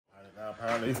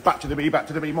And it's back to the B, Mike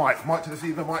to the C,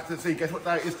 Mike to the C. Guess what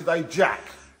day it is today, Jack?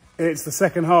 It's the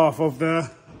second half of the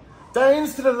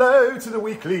Daines to the Lowe to the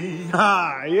weekly.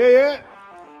 Ah, yeah.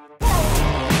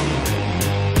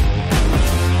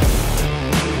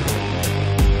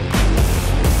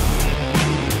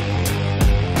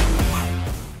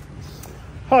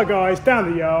 Hi guys,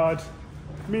 down the yard.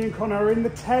 Me and Connor are in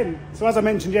the tent. So as I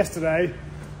mentioned yesterday,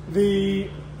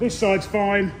 this side's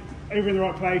fine, over in the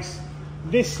right place.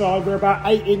 This side, we're about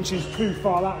 8 inches too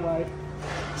far that way.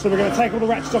 So we're going to take all the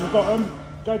ratchets off the bottom,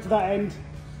 go to that end,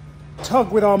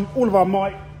 tug with all of our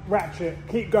might, ratchet,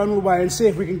 keep going all the way and see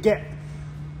if we can get,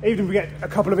 even if we get a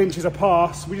couple of inches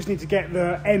apart, we just need to get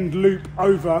the end loop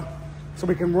over so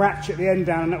we can ratchet the end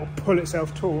down and that will pull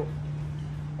itself taut.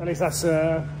 At least that's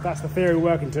the theory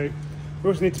we're working to. We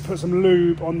also need to put some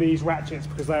lube on these ratchets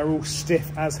because they are all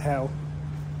stiff as hell.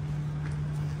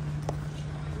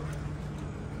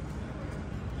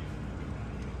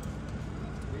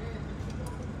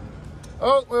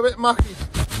 Oh, we're a bit mucky.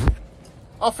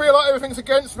 I feel like everything's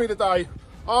against me today.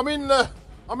 I'm in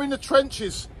the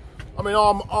trenches. I mean,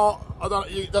 I don't.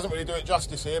 It doesn't really do it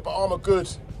justice here, but I'm a good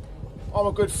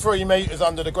 3 meters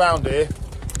under the ground here.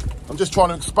 I'm just trying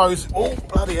to expose. Oh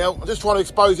bloody hell! I'm just trying to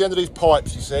expose the end of these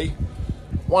pipes. You see,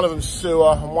 one of them's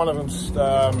sewer and one of them's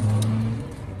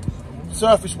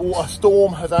surface water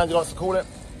storm, as Andy likes to call it.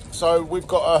 So we've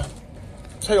got a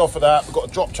tee off of that. We've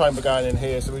got a drop chamber going in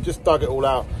here, so we just dug it all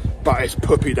out. But it's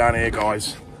puppy down here,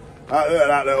 guys. Look at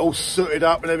that, look, all sooted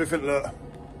up and everything, look.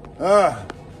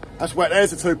 That's wet. There's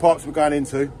the 2 pipes we're going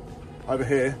into, over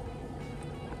here.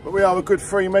 But we are a good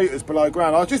 3 meters below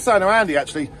ground. I was just saying to Andy,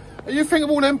 actually, you think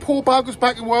of all them poor buggers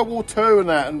back in World War II and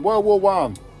that, and World War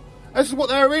I. This is what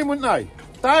they were in, weren't they?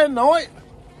 Day and night.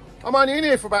 I'm only in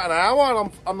here for about an hour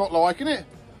and I'm not liking it.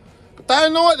 But day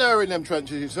and night they were in them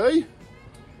trenches, you see.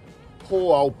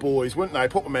 Poor old boys, weren't they?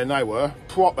 Proper men they were,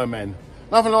 proper men.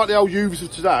 Nothing like the old youths of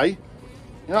today.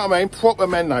 You know what I mean? Proper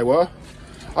men they were.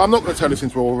 I'm not going to turn this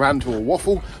into a rant or a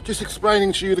waffle, just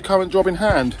explaining to you the current job in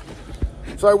hand.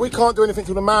 So we can't do anything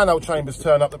till the manhole chambers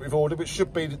turn up that we've ordered, which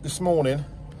should be this morning.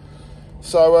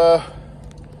 So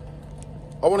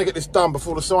I want to get this done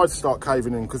before the sides start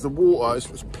caving in, because the water is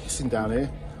pissing down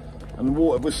here. And the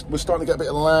water, we're starting to get a bit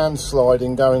of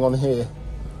landsliding going on here.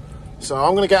 So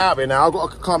I'm going to get out of here now. I've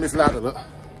got to climb this ladder, look.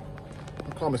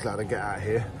 I'll climb this ladder and get out of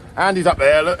here. Andy's up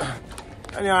there, look.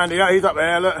 Andy, he's up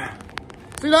there, look.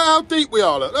 See that how deep we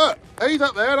are, look. Look, he's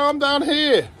up there and I'm down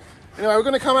here. Anyway, we're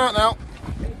going to come out now.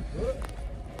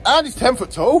 Andy's 10 foot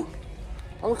tall.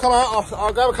 I'm going to come out,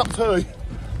 I'll grab a cup of tea.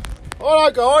 All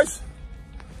right, guys.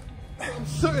 I'm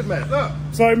sooted, mate, look.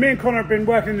 So me and Connor have been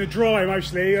working in the dry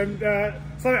mostly, and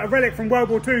so a relic from World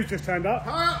War II's just turned up.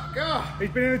 God. He's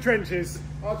been in the trenches.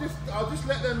 I'll just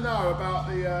let them know about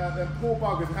them poor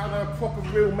buggers and how they're proper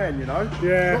real men, you know?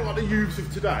 Yeah. Not like the youths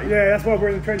of today. Yeah, that's why we're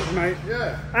in the trenches, mate.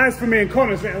 Yeah. As for me and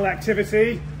Connor's little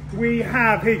activity, we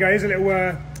have, here you go, here's a little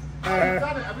done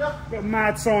it, have you? little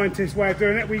mad scientist way of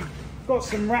doing it. We've got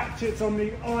some ratchets on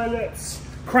the eyelets,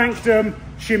 cranked them,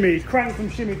 shimmied, cranked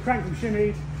them,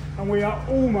 shimmied, and we are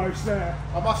almost there.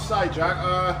 I must say, Jack,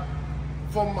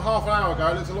 from half an hour ago,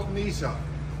 it looks a lot neater.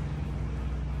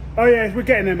 Oh yeah, we're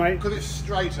getting there, mate. Because it's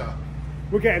straighter.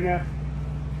 We're getting there.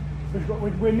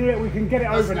 We're near. We can get it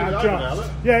over now. Just.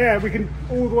 Yeah, we can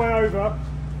all the way over,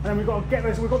 and then we've got to get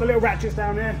this. We've got the little ratchets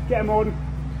down there. Get them on.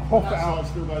 Hop it out.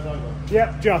 Still goes over.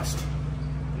 Yep, just.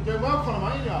 You're doing well,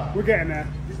 Connor, mate, aren't you? We're getting there.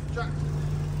 Jack.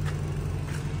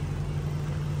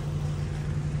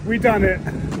 We done it.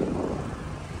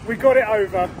 We got it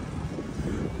over.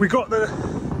 We got the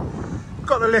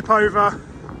lip over.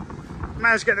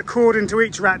 Managed to get the cord into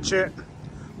each ratchet,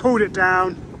 pulled it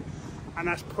down, and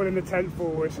that's pulling the tent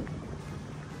forward.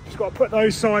 Just got to put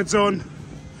those sides on,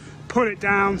 pull it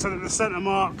down so that the centre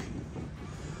mark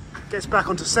gets back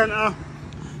onto centre,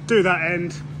 do that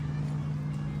end.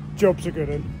 Job's a good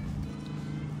one.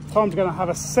 Time to go and have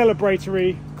a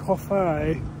celebratory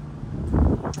coffee.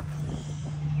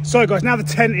 So guys, now the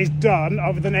tent is done,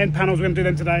 other than end panels, we're going to do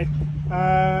them today.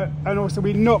 And also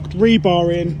we knocked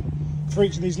rebar in for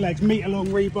each of these legs, meter long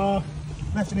rebar,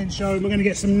 left an inch shown. We're going to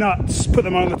get some nuts, put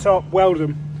them on the top, weld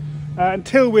them.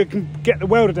 Until we can get the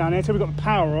welder down here, until we've got the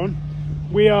power on,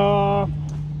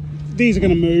 these are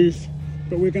going to move,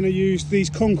 but we're going to use these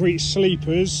concrete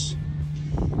sleepers,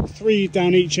 3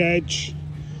 down each edge,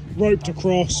 roped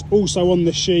across, also on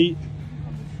the sheet.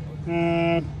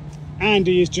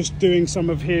 Andy is just doing some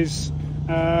of his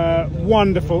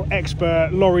wonderful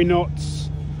expert lorry knots.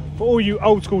 For all you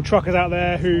old school truckers out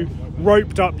there who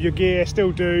roped up your gear,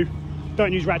 still do,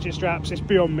 don't use ratchet straps, it's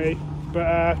beyond me.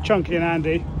 But Chunky and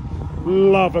Andy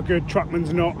love a good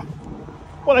truckman's knot.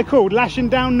 what are they called? Lashing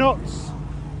down knots?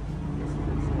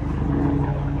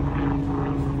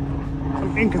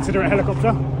 Some inconsiderate helicopter.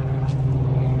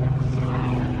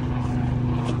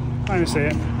 I don't see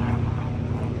it.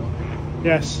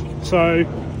 Yes, so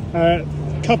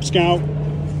Cub Scout,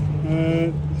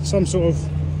 some sort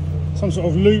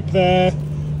of loop there.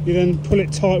 You then pull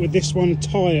it tight with this one,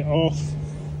 tie it off.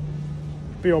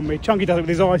 Beyond me. Chunky does it with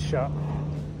his eyes shut.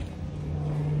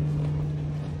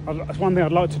 That's one thing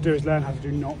I'd like to do, is learn how to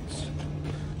do knots.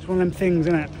 It's one of them things,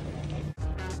 isn't it?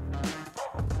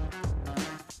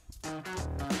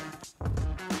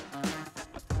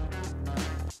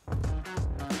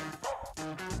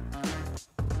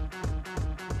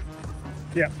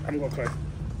 Yeah, I haven't got a clue.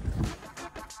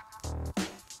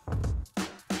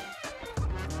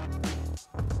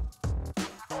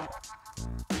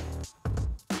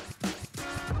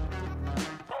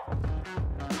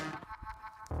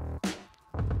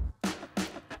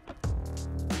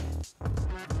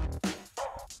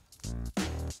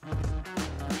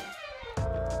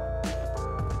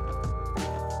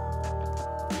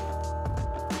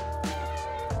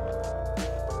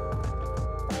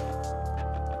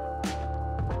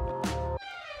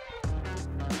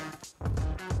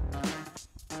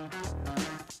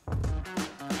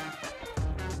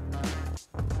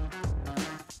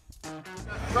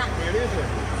 Track really, isn't it?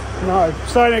 No.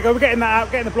 So there you go, we're getting that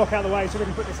out, getting the block out of the way so we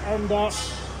can put this end up.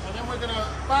 And then we're going to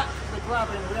back the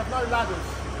grabbing. We have no ladders.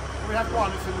 We have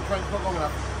one, it's in the trench, not long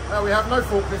enough. We have no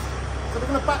forklift. So we're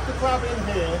going to back the grab in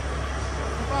here,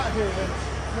 about here, and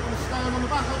we're going to stand on the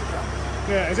back of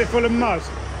it. Yeah, is it full of mud?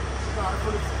 No, it's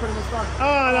full of stone.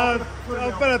 Oh no,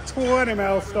 I've got a 20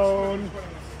 mil stone.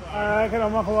 Get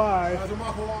on my away. There's a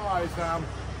muffle eyes down.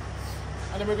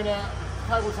 And then we're going to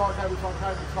cable tie the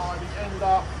end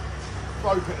up,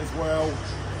 rope it as well.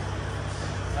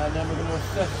 And then we're going to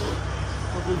assess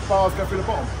whether these bars go through the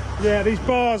bottom. Yeah, these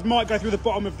bars might go through the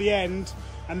bottom of the end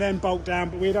and then bolt down,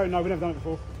 but we don't know, we've never done it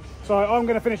before. So I'm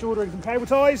going to finish ordering some cable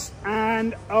ties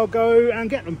and I'll go and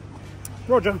get them.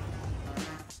 Roger.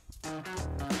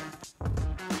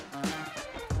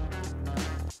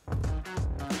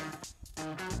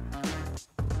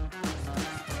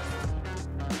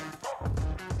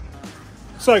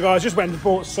 So guys, just went and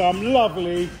bought some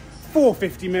lovely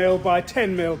 450mm by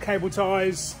 10mm cable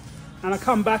ties, and I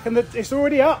come back and it's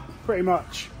already up pretty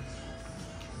much.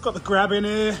 Got the grab in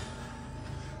here,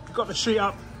 got the sheet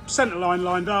up, centre line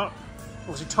lined up,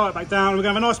 obviously tie it back down. We're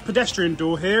going to have a nice pedestrian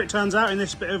door here, it turns out, in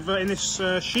this bit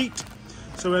of sheet.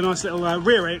 So a nice little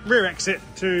rear exit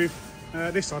to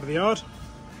this side of the yard.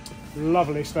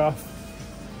 Lovely stuff.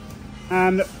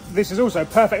 And this is also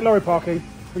perfect lorry parking.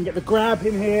 We can get the grab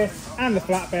in here and the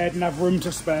flatbed and have room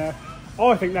to spare.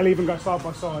 I think they'll even go side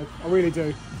by side. I really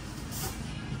do.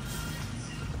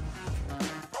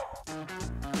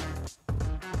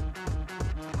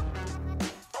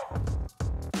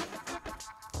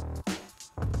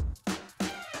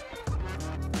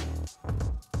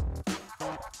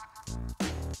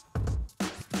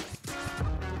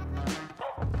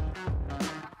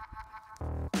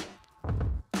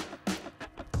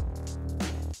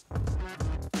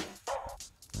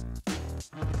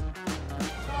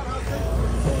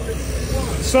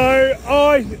 So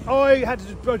I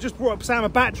just brought up Sam a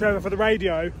battery over for the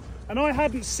radio, and I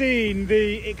hadn't seen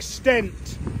the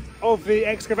extent of the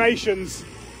excavations,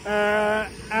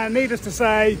 and needless to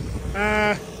say,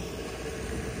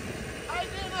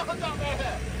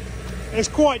 it's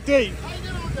quite deep.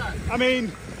 I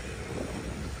mean,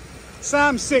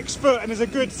 Sam's 6 foot and there's a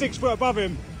good 6 foot above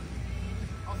him.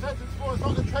 I said to before, it's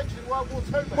like the trenches in World War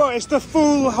II. Well, it's the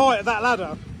full height of that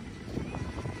ladder.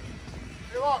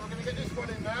 Right, we're going to get this one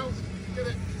in now, get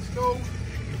it installed,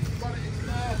 run it into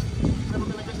there, then we're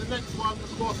going to get the next one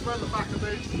across around the back of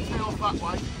it, and tail off that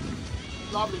way.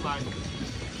 Lovely, mate.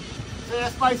 See,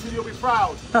 that's basically, you'll be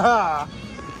proud.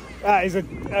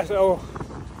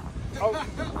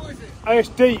 It's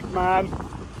deep, man.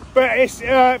 But it's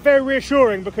very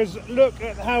reassuring because look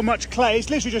at how much clay.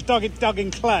 It's literally just dug in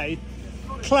clay.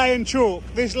 Clay and chalk.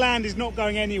 This land is not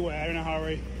going anywhere in a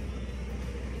hurry.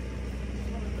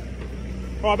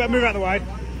 Right, I better move out of the way.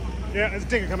 Yeah, there's a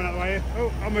digger coming out of the way here.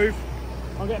 Oh, I'll move.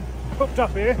 I'm getting hooked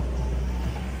up here.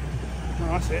 Oh,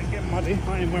 that's it, getting muddy.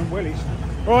 I ain't wearing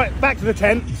wellies. Right, back to the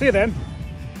tent. See you then.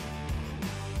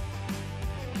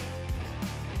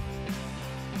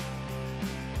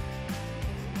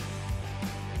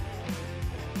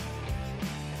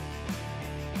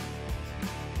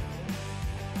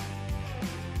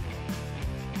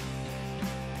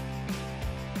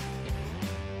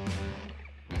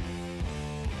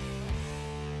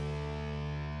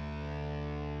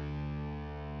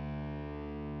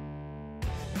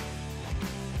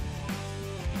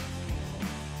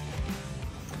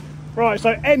 Right, so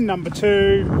end number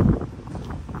 2.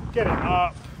 Get it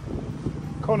up.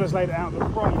 Connor's laid it out the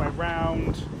wrong way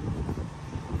round.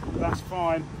 That's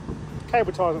fine.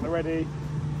 Cable ties at the ready.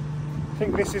 I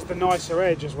think this is the nicer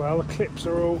edge as well. The clips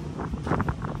are all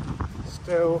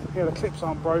still, yeah, the clips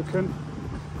aren't broken.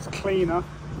 It's cleaner.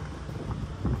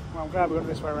 Well, I'm glad we got it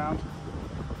this way around.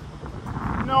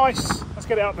 Nice. Let's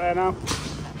get it up there now.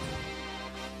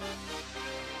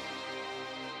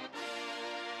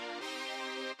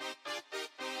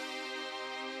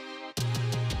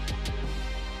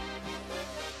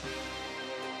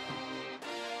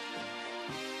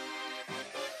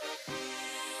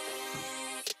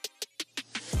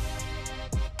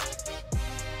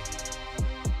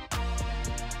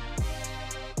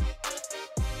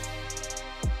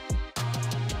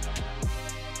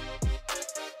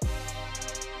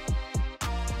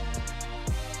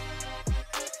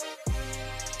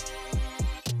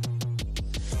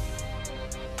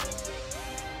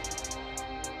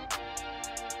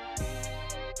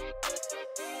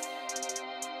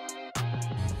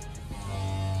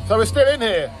 So we're still in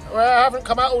here. We haven't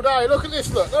come out all day. Look at this,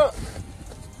 look.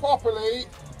 Properly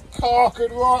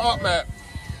carkered right up, mate.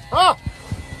 Ah!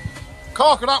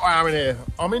 Carkered up I am in here.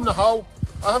 I'm in the hole.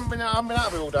 I haven't been out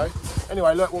of it all day.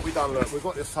 Anyway, look what we've done, look. We've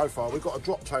got this so far. We've got a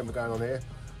drop chamber going on here.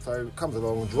 So it comes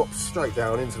along and drops straight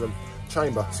down into the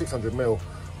chamber, 600mm.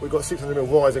 We've got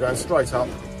 600mm riser going straight up.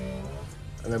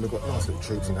 And then we've got nice little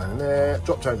tubes going in there.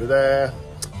 Drop chamber there.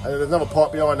 And then there's another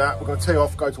pipe behind that. We're going to tee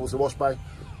off, go towards the wash bay.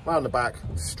 Round the back,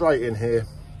 straight in here,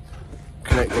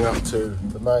 connecting up to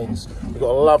the mains. We've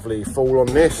got a lovely fall on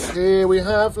this. Here we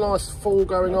have nice fall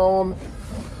going on.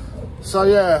 So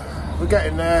yeah, we're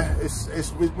getting there.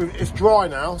 It's dry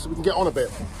now, so we can get on a bit.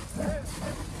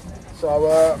 So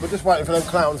we're just waiting for them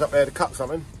clowns up there to cut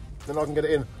something, then I can get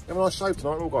it in. Have a nice shave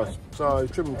tonight, all guys. So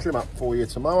trim up for you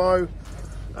tomorrow.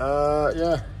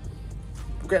 Yeah,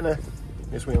 we're getting there.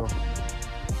 Yes, we are.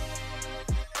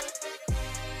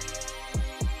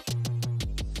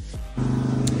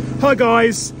 Hi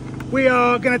guys, we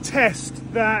are going to test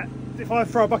that if I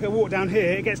throw a bucket of water down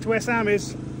here, it gets to where Sam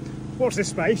is. Watch this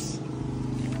space.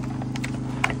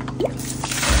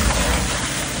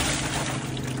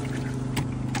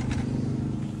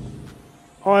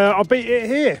 I'll beat it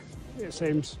here, it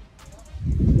seems.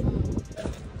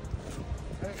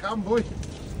 Here it comes, boy.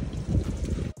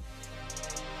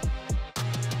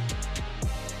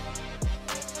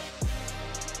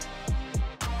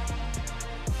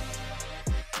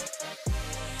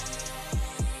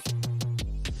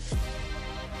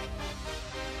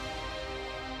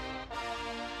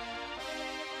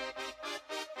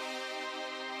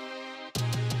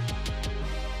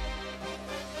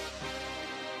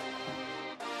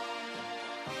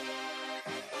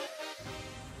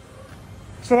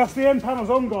 So that's the end panels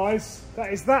on, guys.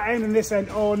 That is that end and this end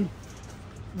on.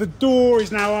 The door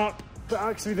is now up, but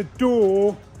actually the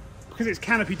door, because it's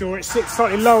canopy door, it sits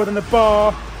slightly lower than the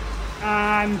bar.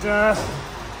 And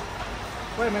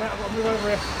wait a minute, I've got to move over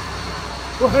here.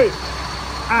 Woohoo!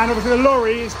 And obviously the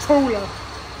lorry is taller,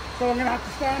 so I'm going to have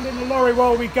to stand in the lorry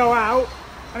while we go out.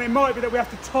 And it might be that we have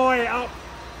to tie it up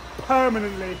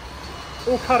permanently,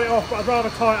 or cut it off. But I'd rather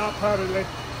tie it up permanently.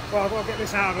 Well, I've got to get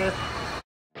this out of here.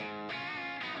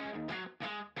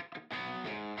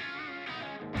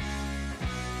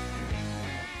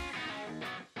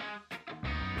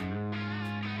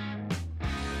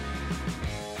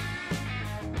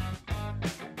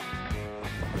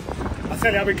 I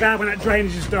tell you, I'll be glad when that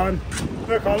drainage is done.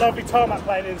 Look, our lovely tarmac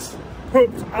plane is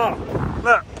hooked up.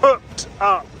 Look, hooked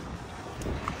up.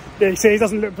 Yeah, you see, it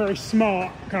doesn't look very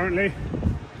smart currently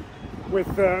with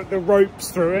the ropes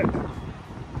through it.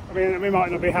 I mean, it might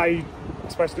not be how you're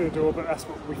supposed to do the door, but that's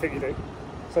what we think you do.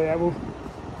 So yeah, we'll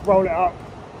roll it up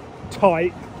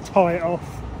tight, tie it off.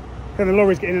 Then the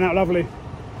lorry's getting in and out lovely.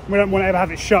 We don't want to ever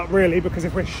have it shut really, because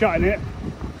if we're shutting it,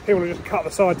 people will just cut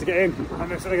the side to get in, and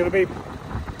they're going to be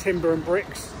timber and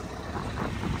bricks.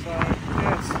 So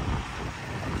yes,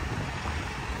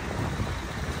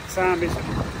 Sam is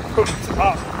hooked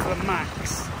up to the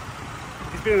max.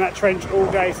 He's been in that trench all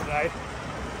day today,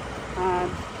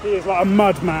 and he is like a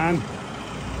mud man.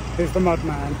 He's the mud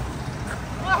man.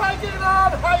 Hanging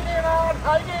on, hanging on,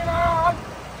 hanging on.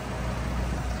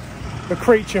 The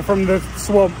creature from the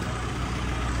swamp.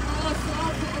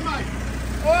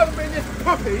 I haven't been this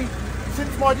puppy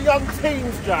since my young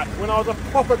teens, Jack, when I was a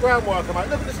proper ground worker, mate.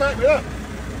 Look at the state of me, look.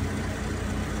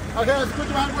 Okay, it's good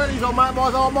to have wellies on, mate.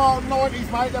 My 90s,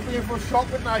 mate, they'd be in for a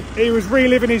shock, wouldn't they? He was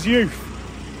reliving his youth.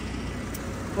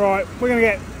 Right, we're going to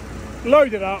get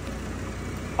loaded up.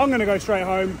 I'm going to go straight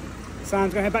home.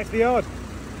 Sam's going to head back to the yard.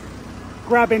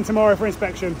 Grab in tomorrow for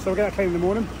inspection, so we'll get that clean in the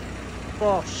morning.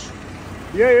 Bosh.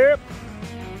 Yeah.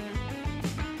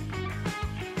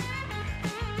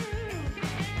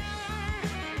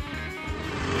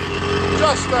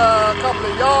 Just a couple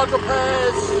of yard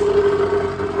repairs.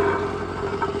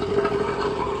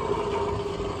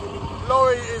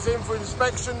 Lorry is in for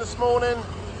inspection this morning,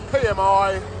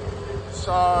 PMI,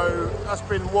 so that's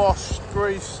been washed,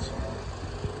 greased,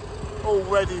 all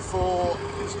ready for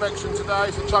inspection today.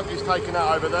 So Chunky's taken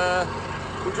that over there.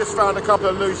 We just found a couple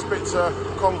of loose bits of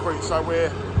concrete, so we're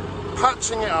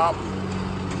patching it up.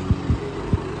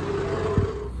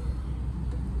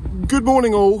 Good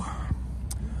morning all.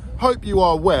 Hope you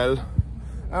are well,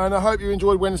 and I hope you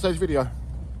enjoyed Wednesday's video.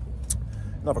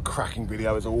 Another cracking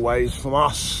video as always from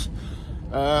us.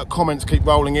 Comments keep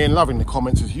rolling in, loving the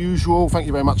comments as usual. Thank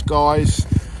you very much, guys.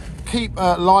 Keep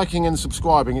liking and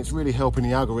subscribing, it's really helping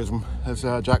the algorithm, as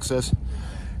Jack says.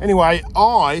 Anyway,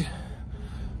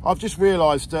 I've just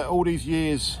realised that all these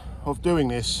years of doing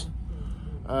this,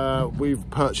 we've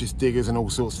purchased diggers and all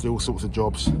sorts of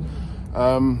jobs.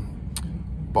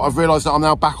 But I've realised that I'm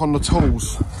now back on the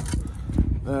tools.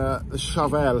 The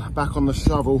shovel, back on the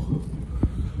shovel.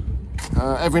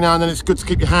 Every now and then it's good to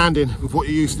keep your hand in with what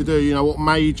you used to do, you know, what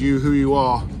made you who you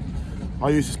are. I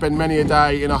used to spend many a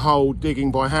day in a hole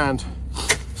digging by hand.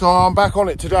 So I'm back on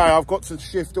it today. I've got to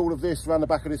shift all of this around the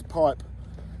back of this pipe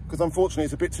because unfortunately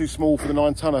it's a bit too small for the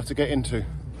 9-tonner to get into.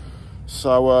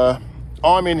 So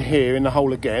I'm in here in the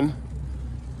hole again,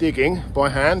 digging by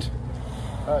hand.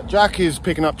 Jack is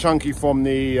picking up Chunky from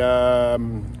the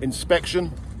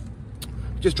inspection.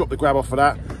 Just dropped the grab off for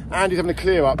that, and he's having a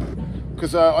clear up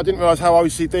because I didn't realise how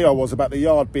OCD I was about the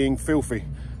yard being filthy.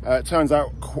 It turns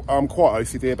out I'm quite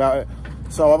OCD about it,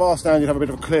 so I've asked Andy to have a bit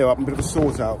of a clear up and a bit of a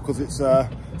sort out because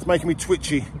it's making me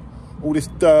twitchy. All this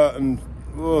dirt and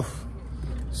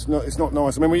it's not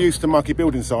nice. I mean, we're used to mucky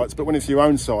building sites, but when it's your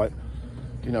own site,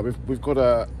 you know, we've got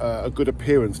a good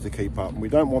appearance to keep up, and we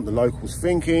don't want the locals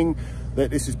thinking that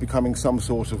this is becoming some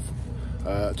sort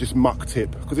of just muck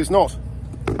tip, because it's not.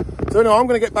 So anyway, I'm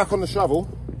going to get back on the shovel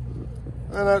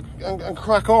and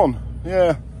crack on.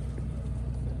 Yeah,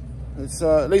 it's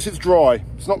at least it's dry.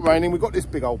 It's not raining. We got this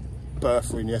big old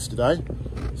bertha in yesterday,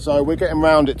 so we're getting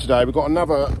round it today. We've got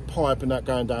another pipe and that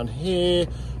going down here,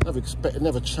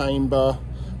 another chamber.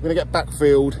 We're going to get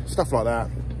backfilled, stuff like that.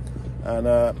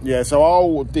 And yeah, so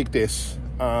I'll dig this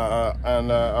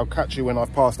and I'll catch you when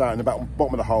I've passed out in the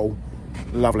bottom of the hole.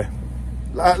 Lovely,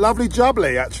 lovely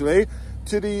jubbly actually,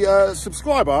 to the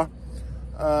subscriber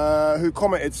who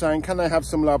commented saying, can they have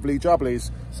some lovely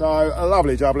jubblies? So a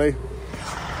lovely jubbly.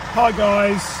 Hi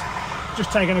guys,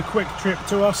 just taking a quick trip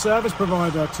to our service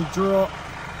provider to drop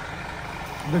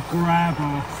the grab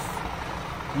off.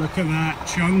 Look at that,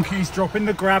 Chunky's dropping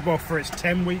the grab off for its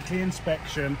 10 weekly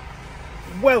inspection.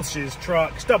 Welsh's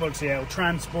trucks, WTL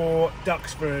Transport,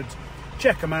 Duxford,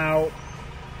 check them out.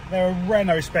 They're a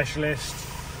Renault specialist,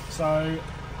 so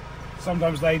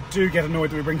sometimes they do get annoyed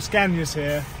that we bring Scanias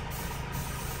here,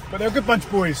 but they're a good bunch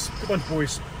of boys,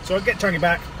 So I'll get Chunky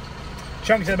back.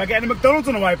 Chunky said about getting a McDonald's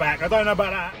on the way back. I don't know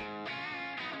about that.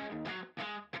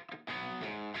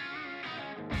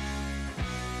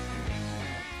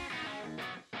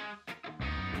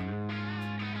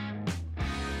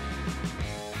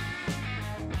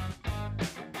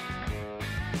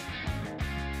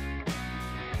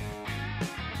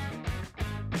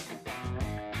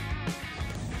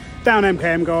 Down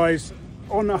MKM guys,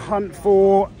 on a hunt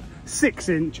for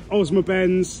 6-inch Osmo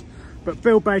Bens, but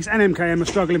Build Base and MKM are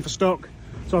struggling for stock,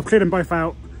 so I've cleared them both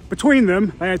out. Between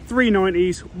them, they had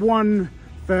 390s,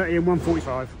 130 and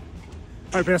 145.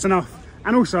 Hopefully that's enough.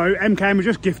 And also, MKM have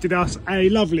just gifted us a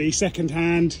lovely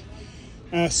second-hand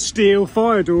steel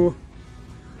fire door,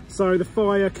 so the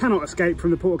fire cannot escape from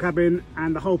the porta cabin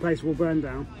and the whole place will burn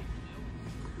down.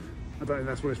 I don't think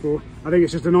that's what it's for. I think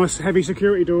it's just a nice heavy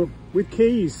security door with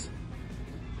keys.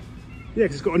 Yeah,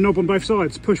 because it's got a knob on both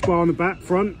sides. Push bar on the back,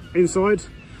 front, inside,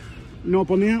 knob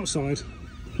on the outside.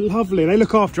 Lovely. They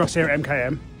look after us here at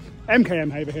MKM.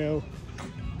 MKM Haverhill.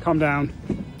 Come down,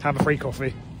 have a free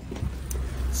coffee.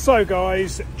 So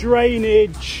guys,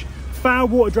 drainage. Foul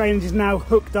water drainage is now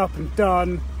hooked up and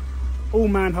done. All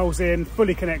manholes in,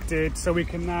 fully connected. So we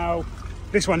can now,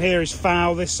 this one here is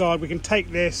foul, this side. We can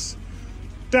take this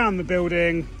down the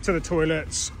building to the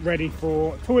toilets, ready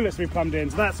for toilets to be plumbed in.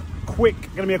 So that's quick,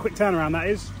 going to be a quick turnaround, that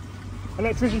is.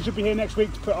 Electrician should be here next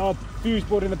week to put our fuse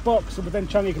board in the box, so then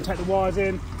Chunky can take the wires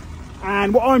in.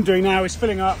 And what I'm doing now is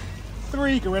filling up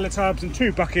 3 gorilla tubs and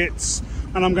 2 buckets,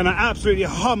 and I'm going to absolutely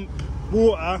hump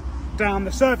water down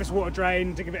the surface water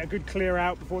drain to give it a good clear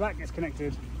out before that gets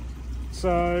connected.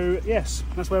 So yes,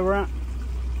 that's where we're at.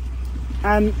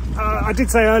 And I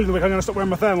did say earlier in the week I'm going to stop wearing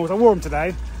my thermals. I wore them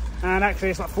today, and actually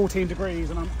it's like 14 degrees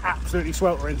and I'm absolutely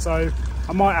sweltering, so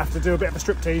I might have to do a bit of a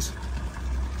striptease.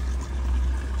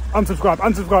 Unsubscribe,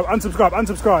 unsubscribe, unsubscribe,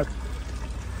 unsubscribe.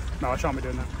 No, I shan't be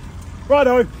doing that.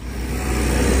 Righto.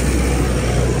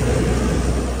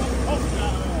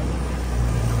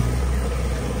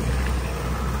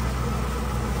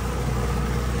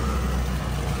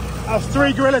 That's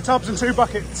 3 gorilla tubs and 2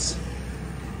 buckets.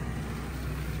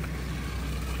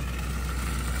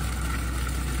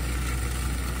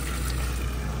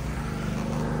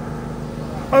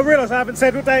 I realise I haven't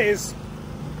said what day it is.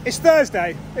 It's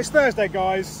Thursday. It's Thursday,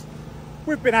 guys.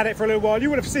 We've been at it for a little while. You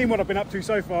would have seen what I've been up to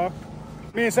so far.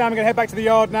 Me and Sam are going to head back to the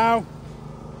yard now,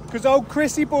 because old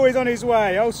Chrissy boy's on his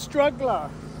way. Old struggler.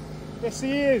 Yes,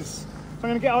 he is. So I'm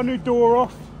going to get our new door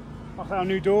off. Our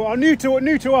new door. Our new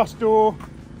to us door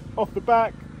off the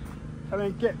back, and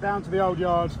then get down to the old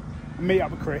yard and meet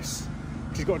up with Chris.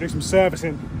 He's got to do some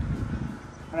servicing.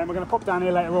 And then we're going to pop down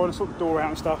here later on and sort the door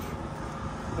out and stuff.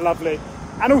 Lovely.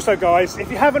 And also, guys,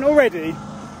 if you haven't already,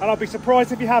 and I'll be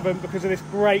surprised if you haven't because of this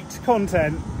great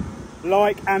content,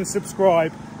 like and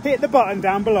subscribe. Hit the button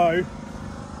down below,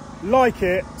 like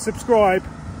it, subscribe,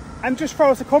 and just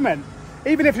throw us a comment.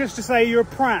 Even if it's just to say you're a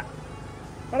prat.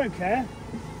 I don't care.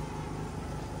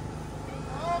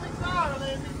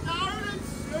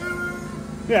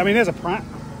 Yeah, I mean, there's a prat.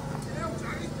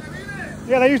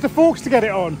 Yeah, they used the forks to get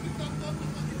it on.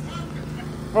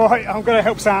 All right, I'm going to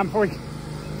help Sam before he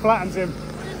flattens him.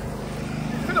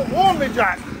 You could have warned me,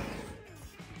 Jack.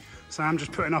 Sam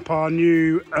just putting up our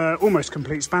new, almost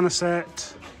complete spanner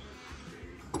set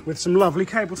with some lovely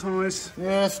cable ties.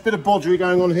 Yeah, it's a bit of bodgery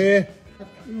going on here.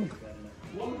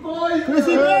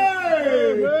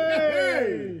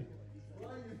 Hey!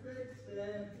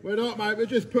 We're not, mate. We're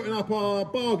just putting up our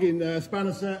bargain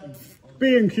spanner set.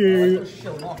 B&Q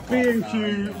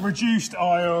reduced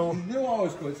aisle. You knew I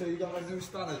was good, so you got a new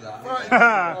spanner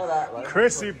that.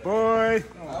 Chrissy boy.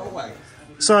 Oh, wait.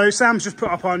 So Sam's just put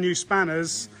up our new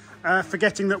spanners,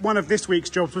 forgetting that one of this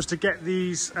week's jobs was to get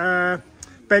these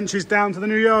benches down to the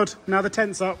new yard. Now the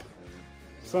tent's up.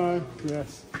 So,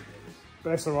 yes.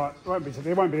 But it's all right. It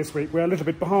won't be this week. We're a little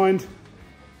bit behind.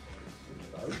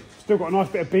 Still got a nice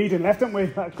bit of beading left, haven't we?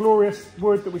 That glorious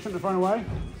wood that we shouldn't have thrown away.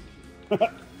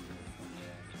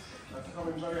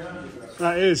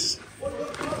 That is.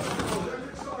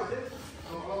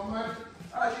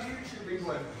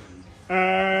 All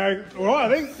right, I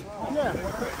think. Yeah.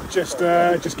 Just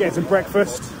getting some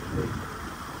breakfast.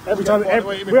 Every time, we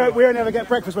only ever get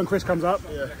breakfast when Chris comes up.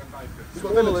 Yeah. We've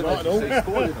got dinner tonight and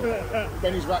all.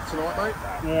 Benny's wrap tonight, mate.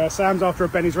 Yeah, Sam's after a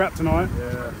Benny's wrap tonight.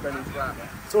 Yeah, Benny's wrap.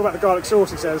 It's all about the garlic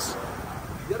sauce, he says.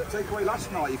 You had a takeaway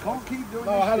last night. You can't keep doing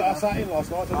No, I sat in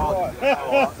last night.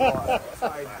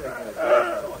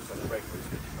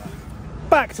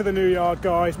 Back to the new yard,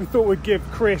 guys. We thought we'd give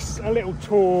Chris a little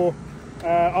tour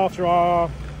after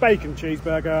our bacon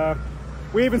cheeseburger.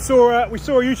 We even saw we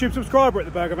saw a YouTube subscriber at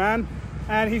the Burger Man,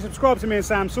 and he subscribed to me and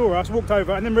Sam, saw us, walked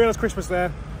over, and then realised Chris was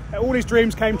there. All his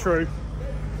dreams came true.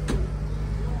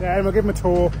 Yeah, and we'll give him a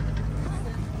tour.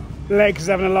 Legs is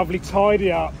having a lovely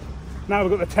tidy up. Now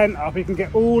we've got the tent up, you can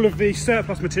get all of the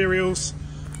surplus materials,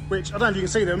 which I don't know if you can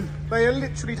see them. They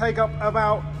literally take up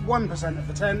about 1% of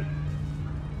the tent.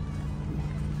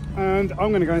 And I'm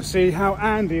going to go and see how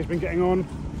Andy has been getting on,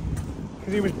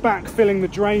 because he was back filling the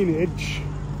drainage.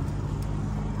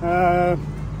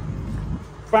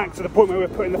 Back to the point where we're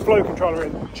putting the flow controller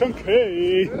in.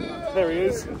 Chunky! There he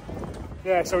is.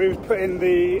 Yeah, so he was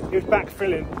back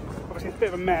filling. Obviously it's a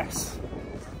bit of a mess.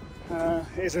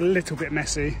 It is a little bit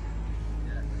messy.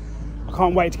 I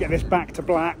can't wait to get this back to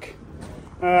black.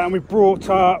 And we've brought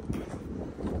up,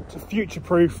 to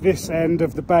future-proof this end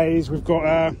of the bays, we've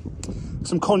got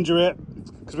some conduit,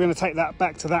 because we're going to take that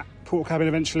back to that port cabin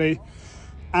eventually,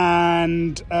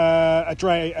 and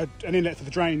an inlet for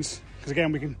the drains, because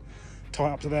again we can tie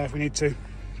it up to there if we need to.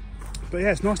 But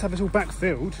yeah, it's nice to have this all back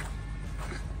filled.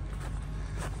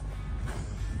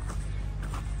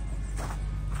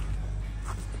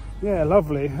 Yeah,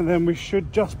 lovely. And then we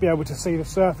should just be able to see the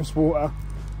surface water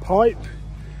pipe.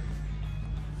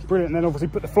 Brilliant. And then obviously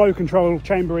put the flow control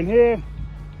chamber in here,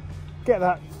 get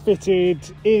that fitted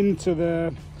into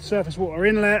the surface water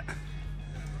inlet,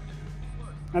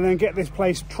 and then get this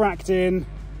place tracked in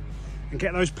and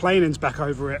get those planings back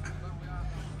over it.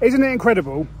 Isn't it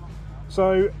incredible?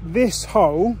 So this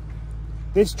hole,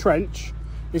 this trench,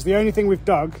 is the only thing we've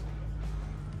dug,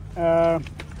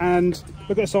 and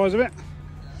look at the size of it.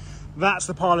 That's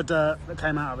the pile of dirt that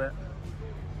came out of it.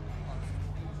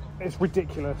 It's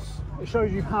ridiculous. It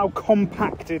shows you how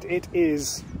compacted it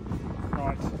is.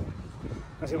 Right.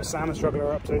 Let's see what Sam and Struggler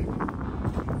are up to.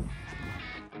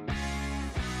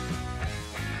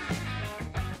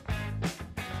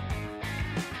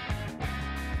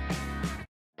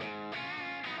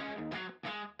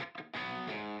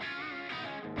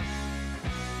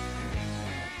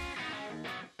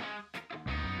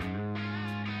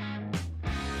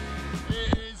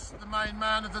 Main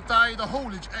man of the day, the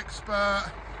haulage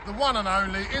expert, the one and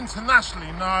only,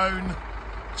 internationally known,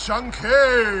 Chunky.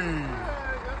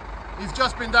 He's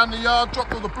just been down the yard,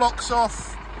 dropped all the blocks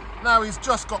off. Now he's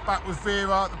just got back with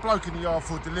Vera, the bloke in the yard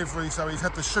for delivery, so he's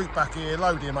had to shoot back here,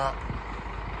 load him up.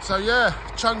 So yeah,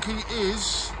 Chunky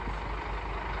is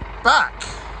back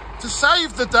to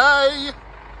save the day.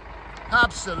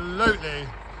 Absolutely.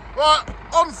 Right,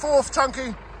 on fourth,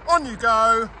 Chunky, on you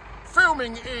go.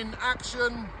 Filming in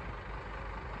action.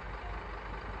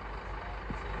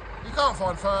 You can't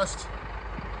find first.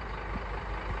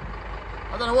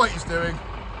 I don't know what he's doing.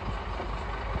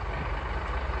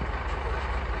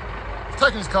 He's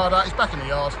taking his card out, he's back in the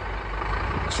yard.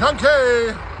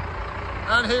 Chunky!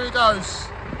 And here he goes.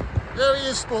 There he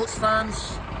is, sports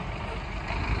fans.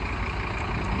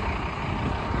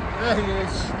 There he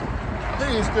is.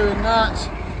 He is doing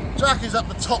that. Jack is up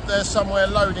the top there somewhere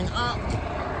loading up.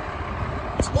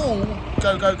 It's all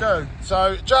go, go, go.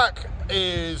 So Jack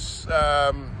is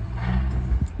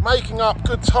making up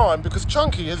good time because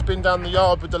Chunky has been down the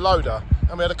yard with the loader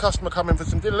and we had a customer come in for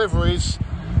some deliveries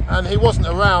and he wasn't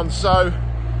around, so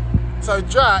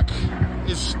Jack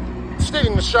is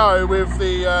stealing the show with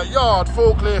the yard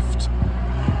forklift.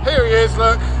 Here he is,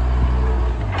 look.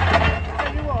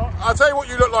 I'll tell you what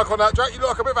you look like on that, Jack. You look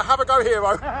like a bit of a have-a-go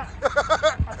hero.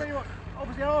 I'll tell you what,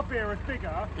 obviously our beer is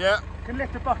bigger. Yeah. Can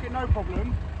lift a bucket, no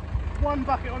problem. One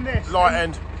bucket on this. Light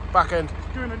end, back end.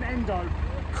 It's doing an endo.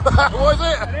 What is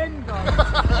it? An endo.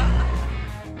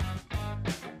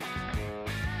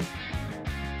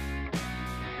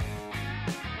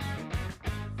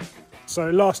 So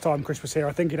last time Chris was here,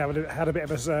 I think he'd had a bit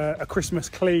of a Christmas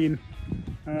clean.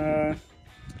 I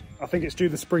think it's due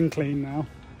the spring clean now.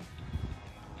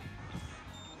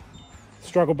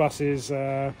 Struggle bus is in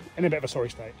a bit of a sorry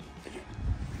state.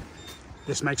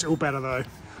 This makes it all better though.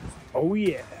 Oh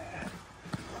yeah.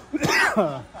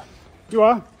 You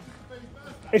are?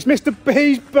 It's Mr.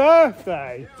 B's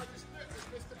birthday.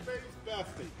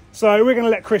 So we're going to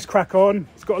let Chris crack on.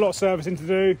 He's got a lot of servicing to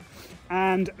do.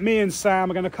 And me and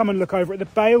Sam are going to come and look over at the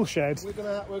bale shed.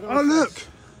 Oh look!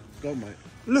 Go on, mate.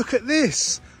 Look at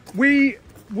this. We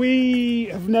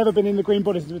have never been in the green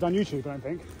body since we've done YouTube, I don't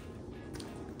think.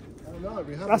 Oh no,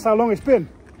 we haven't. That's how long it's been.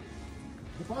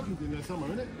 The buggy's in there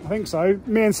somewhere, isn't it? I think so.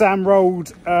 Me and Sam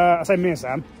rolled, I say me and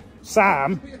Sam.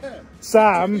 Sam. Yeah.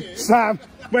 Sam.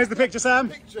 Where's the picture, Sam?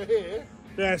 Picture here.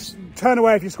 Yes, turn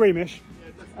away if you're squeamish.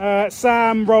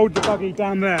 Sam rolled the buggy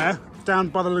down there, down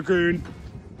by the lagoon.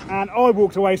 And I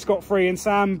walked away scot-free and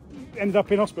Sam ended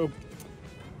up in hospital.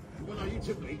 Well, no, you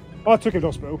took me. I took him to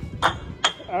hospital.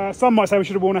 Some might say we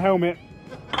should have worn a helmet.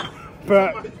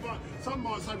 But some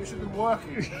might say we should have been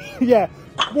working. yeah,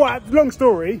 long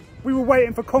story, we were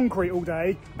waiting for concrete all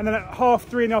day and then at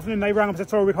 3:30 in the afternoon they rang up and said,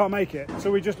 sorry, we can't make it.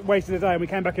 So we just wasted the day and we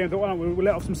came back in and thought, why don't we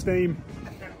let off some steam.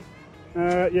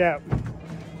 Yeah,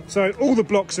 so all the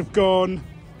blocks have gone.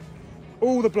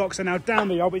 All the blocks are now down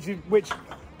the yard, which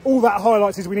all that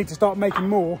highlights is we need to start making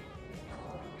more.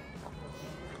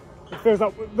 It feels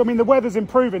like, I mean, the weather's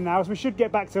improving now, so we should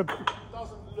get back to... It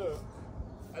doesn't look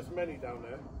as many down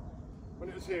there. When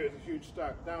it was here, it's a huge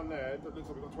stack. Down there, it looks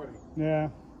like we've got 20. Yeah.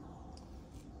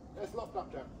 It's locked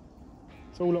up, Jack.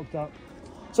 It's all locked up.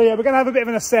 So yeah, we're going to have a bit of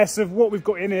an assess of what we've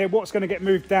got in here, what's going to get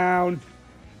moved down.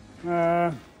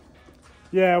 Yeah,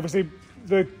 obviously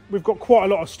we've got quite a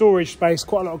lot of storage space,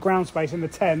 quite a lot of ground space in the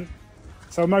tent.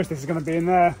 So most of this is going to be in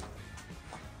there.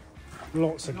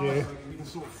 Lots of gear. We can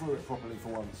sort through it properly for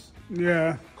once.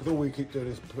 Yeah. Because all we keep doing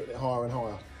is putting it higher and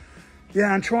higher.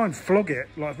 Yeah, and try and flog it.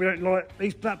 Like, we don't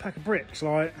like that pack of bricks.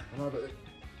 Like, I know, but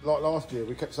like last year,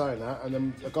 we kept saying that, and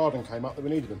then a garden came up that we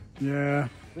needed them. yeah.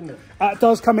 Didn't it? That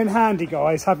does come in handy,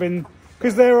 guys,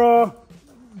 because there are,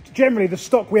 generally the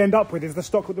stock we end up with is the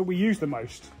stock that we use the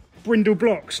most. Brindle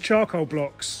blocks, charcoal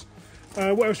blocks.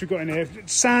 What else we got in here?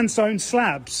 Sandstone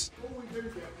slabs. All we do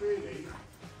get, really,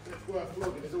 that's worth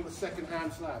flogging is all the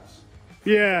second-hand slabs.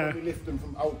 Yeah. We lift them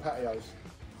from old patios.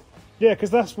 Yeah,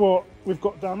 because that's what we've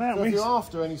got down there. So if you're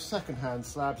after any second-hand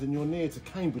slabs and you're near to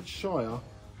Cambridgeshire,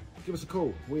 give us a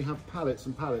call. We have pallets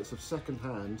and pallets of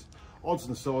second-hand, odds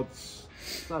and sods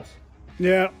slabs.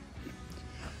 Yeah.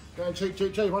 Going cheap,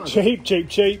 cheap, cheap, aren't they? Cheap, cheap,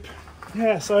 cheap.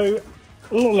 Yeah, so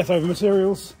a lot of leftover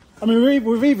materials. I mean,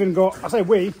 we've even got,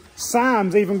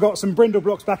 Sam's even got some brindle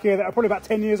blocks back here that are probably about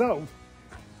 10 years old.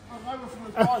 Oh, they were from the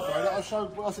driveway that I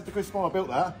showed when I said to Chris when I built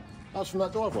that. That's from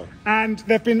that driveway. And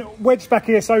they've been wedged back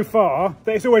here so far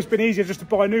that it's always been easier just to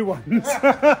buy new ones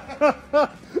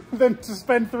than to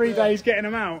spend 3 days getting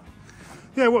them out.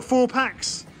 Yeah, what, 4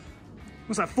 packs?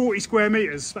 What's that, 40 square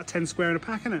metres? About 10 square in a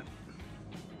pack, isn't it?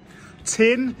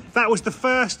 Tin, that was the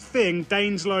first thing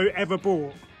Daines-Lowe ever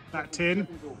bought, that tin.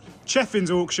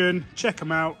 Cheffin's auction, check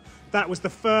them out. That was the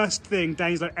first thing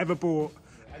Daines-Lowe ever bought.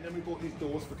 And then we bought these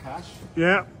doors for cash.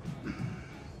 Yeah. Oh,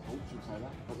 should we say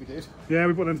that? What we did? Yeah,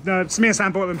 we bought them. No, me and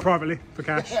Sam bought them privately for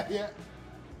cash. Yeah.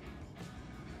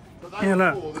 But they Yeah,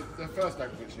 were look. before the first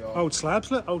excavation yard. Old slabs,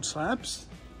 look, old slabs.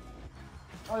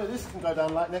 Oh yeah, this can go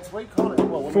down like next week, can't it?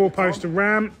 Well, 4-poster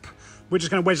ramp. We're just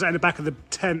going to wedge that in the back of the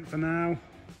tent for now.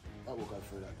 That will go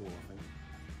through that door, I think.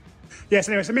 Yes,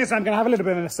 anyway, so me and Sam are going to have a little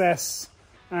bit of an assess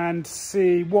and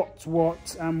see what's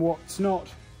what and what's not.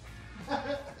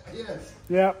 Yes.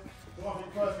 Yeah. So I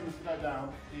think the first thing that's to go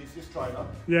down is this trailer.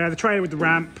 Yeah, the trailer with the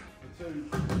ramp. The two.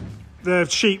 The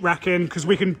sheet racking, because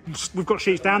we've got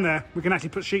sheets down there. We can actually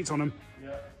put sheets on them.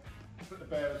 Yeah. Put the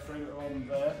bearers through that are on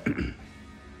there. And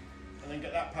then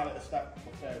get that pallet of stack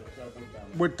of bearers,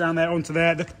 Wood down there onto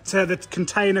there. The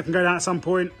container can go down at some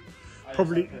point.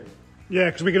 Probably. Yeah,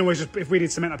 because we can always just, if we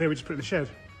need cement up here, we just put it in the shed.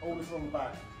 All this on the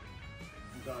back.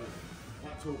 So,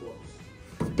 that toolbox.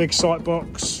 Big sight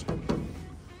box.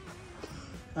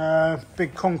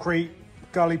 Big concrete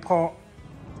gully pot.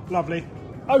 Lovely.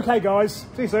 Okay, guys.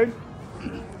 See you soon.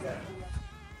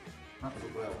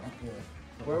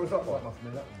 Where was that one? That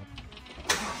one.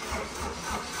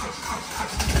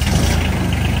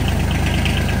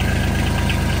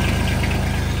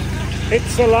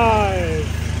 It's alive.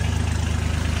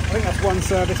 I think that's one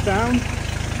service down.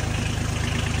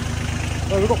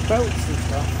 Oh, we've got belts and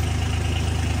stuff.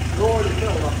 You're already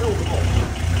filled. I filled them all.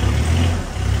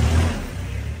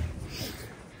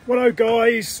 Well, hello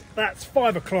guys, that's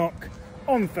 5 o'clock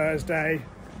on Thursday,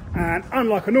 and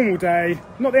unlike a normal day,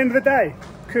 not the end of the day,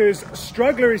 because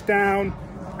Struggler is down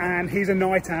and he's a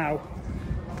night owl.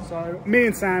 So me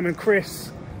and Sam and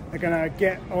Chris are gonna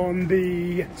get on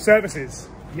the services.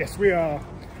 Yes, we are.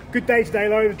 Good day today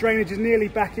though, the drainage is nearly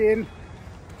back in.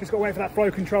 Just got to wait for that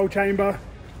flow control chamber.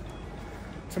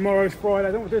 Tomorrow's Friday,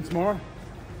 I don't know what we're doing tomorrow.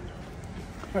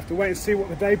 We'll have to wait and see what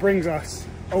the day brings us.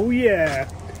 Oh yeah.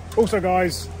 Also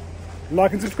guys,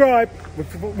 like and subscribe.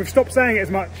 We've stopped saying it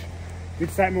as much. Need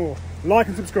to say it more. Like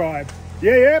and subscribe.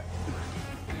 Yeah, yeah.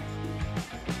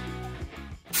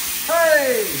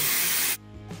 Hey!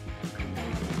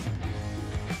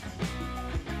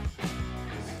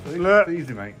 Look,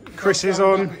 Easy, mate. Chris is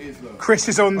on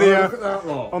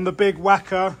On the big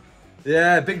whacker.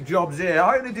 Yeah, big jobs here.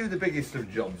 I only do the biggest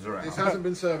of jobs around. This hasn't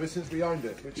been serviced since we owned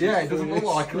it. Which Yeah, is it doesn't look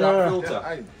 4 like years. that filter.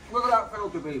 Yeah, hey. Look at that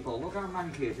filter, people. Look how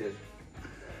manky it is.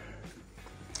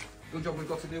 Good job we've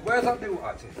got to do. Where's that new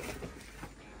active?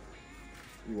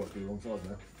 You watched the wrong side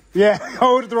now. Yeah, I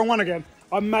ordered the wrong one again.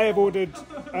 I may have ordered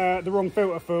the wrong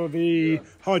filter for the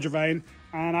hydrovane,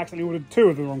 and I accidentally ordered 2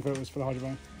 of the wrong filters for the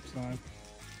hydrovane. So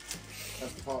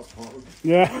That's the parts department.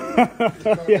 yeah,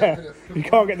 yeah. You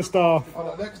can't get the staff. Oh,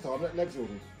 no, next time, let Legs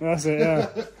order. That's it.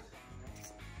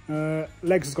 Yeah.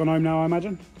 Legs has gone home now, I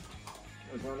imagine.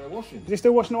 He's around there washing. Is he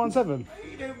still washing at 1-7?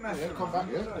 You don't mess Yeah, come back,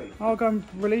 yeah. I'll go and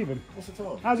relieve him. What's the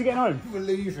time? How's he getting home?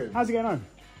 Relieve him. How's he getting home?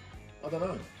 I don't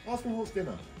know. Ask him what's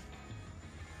dinner.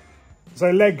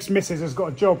 So Legs' missus has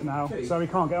got a job now, so he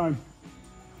can't get home.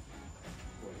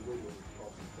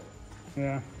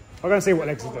 Yeah. I'll go and see what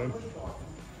Legs is doing.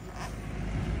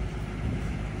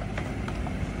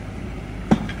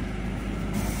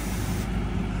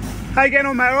 How you getting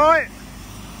on, mate? All right?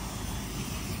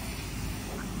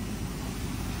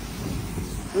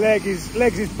 Legs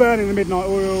is burning the midnight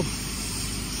oil.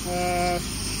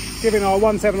 Giving our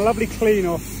 1.7 a lovely clean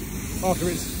off after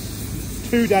its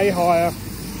 2-day hire.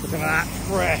 Look at that,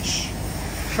 fresh.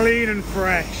 Clean and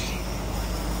fresh.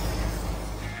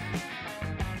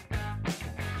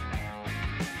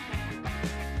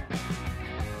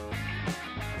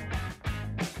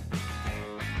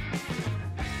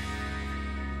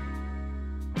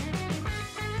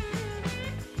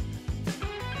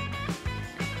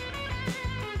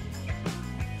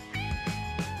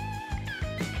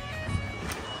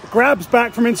 Grab's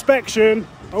back from inspection.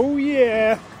 Oh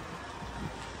yeah.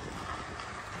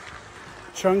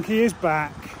 Chunky is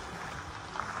back.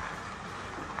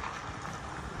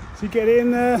 So you get it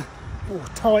in there. Oh,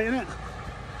 tight, isn't it?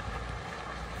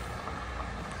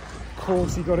 Of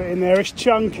course he got it in there. It's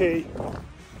Chunky.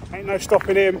 Ain't no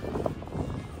stopping him.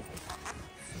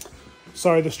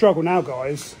 So the struggle now,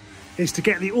 guys, is to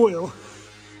get the oil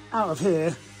out of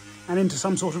here and into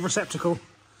some sort of receptacle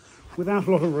without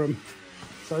a lot of room.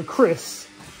 So Chris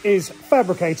is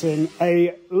fabricating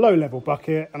a low-level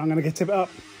bucket, and I'm going to get it up.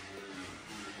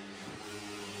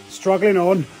 Struggling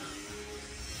on.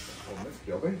 Oh, this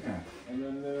job, isn't it? And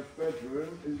then the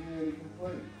bedroom is nearly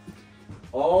complete.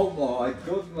 Oh my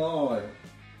good night.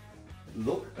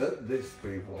 Look at this,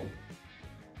 people.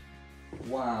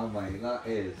 Wow, mate, that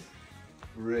is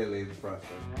really impressive.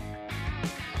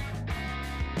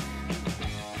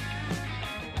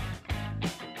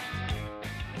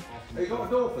 Have you got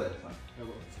a door for this, man? I've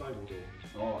got a stable door.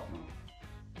 Oh, that's nice.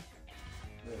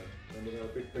 Yeah, and then a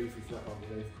big beefy flap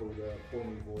underneath called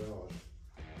Bonnie Voyage.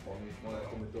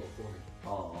 On the door, Bonnie.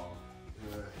 Oh.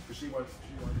 Yeah, but she won't.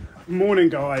 Morning,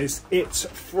 guys. It's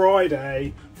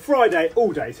Friday. Friday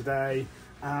all day today.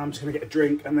 I'm just going to get a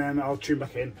drink and then I'll tune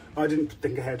back in. I didn't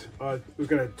think ahead. I was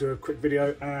going to do a quick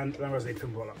video and then I was need to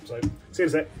film all up. So, see you in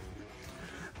a sec.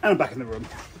 And I'm back in the room.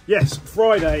 Yes,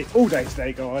 Friday all day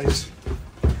today, guys.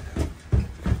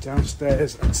 Go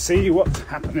downstairs and see what's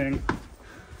happening.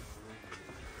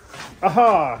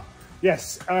 Aha!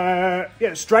 Yes,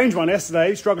 yeah, strange one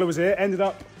yesterday. Struggler was here, ended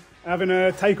up having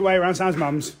a takeaway around Sam's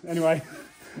mum's. Anyway,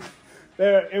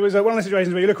 it was one of the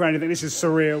situations where you look around and you think this is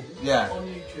surreal. Yeah. On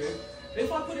YouTube.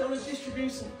 If I put it on a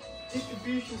distribution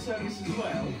service as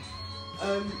well,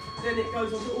 then it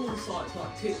goes onto all the sites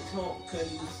like TikTok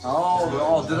and.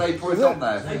 Oh, do they put it on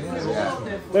there? They put it all up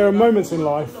there for There are you. moments in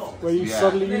life where you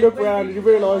suddenly you look around and you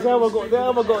realise, how have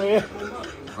I got here?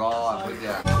 Right,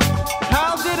 yeah.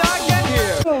 How did I get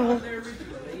here? They're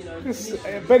originally, you know. This,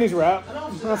 Benny's wrap,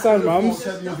 that's Sam's mum's,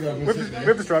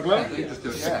 with the struggler. They just do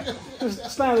it, yeah.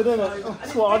 Just standard, isn't it? Oh,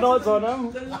 that's what our nights are now.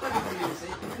 The library music,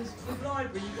 because with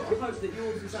library you've got to hope that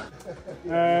yours is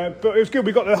up. But it was good.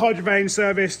 We got the hydrovane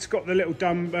serviced, got the little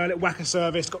little whacker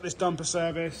serviced, got this dumper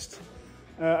serviced.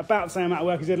 About the same amount of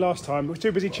work as we did last time. We were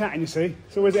too busy chatting, you see.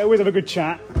 So we always have a good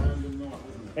chat.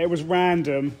 It was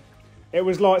random. It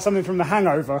was like something from The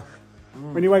Hangover.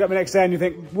 When you wake up the next day and you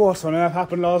think, what on earth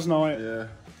happened last night? Yeah.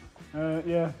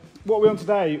 Yeah. What are we on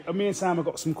today? Me and Sam have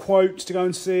got some quotes to go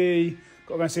and see.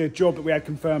 Got to go and see a job that we had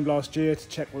confirmed last year to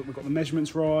check we've got the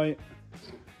measurements right.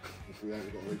 We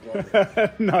haven't got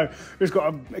a No, we've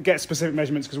got to get specific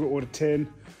measurements because we ordered tin.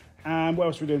 And what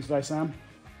else are we doing today, Sam?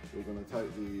 We're going to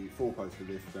take the 4-poster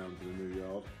lift down to the new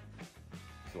yard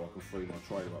so I can free my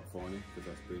trailer up finally because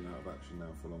that's been out of action now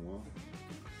for a long while.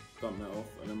 Dump that off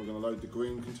and then we're going to load the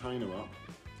green container up.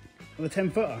 On the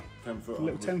 10-footer? 10-footer. A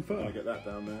little 10-footer. We're going to get that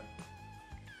down there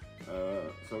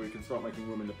so we can start making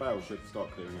room in the bale shed to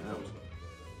start clearing it out.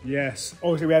 Yes.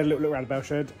 Obviously, we had a little look around the bale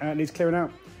shed and it needs clearing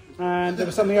out. And there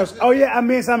was something else. Oh, yeah, and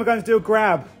me and Sam are going to do a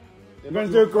grab. We're going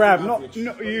to do a grab, not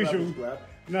usual. Grab.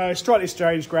 No, slightly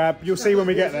strange grab. You'll see when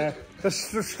we get there.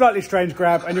 It's a slightly strange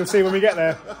grab, and you'll see when we get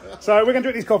there. So we're going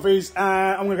to drink these coffees, and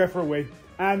I'm going to go for a wee.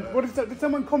 And what did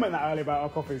someone comment that earlier about our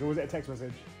coffees, or was it a text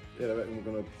message? Yeah, they reckon we're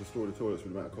going to destroy the toilets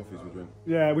with the amount of coffees we drink.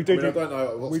 Yeah, we do I drink. don't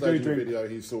know what we stage do of the drink. video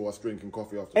he saw us drinking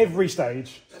coffee after. Every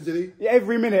stage. Did he? Yeah,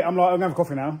 every minute I'm like, I'm going to have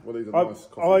coffee now. Well, these are nice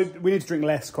coffees. We need to drink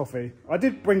less coffee. I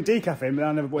did bring decaf in, but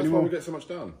I never bought That's any why more. we get so much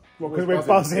done. Well, because we're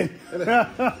buzzing.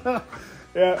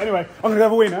 Yeah, anyway, I'm going to go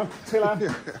have a wee now. See you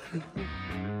later.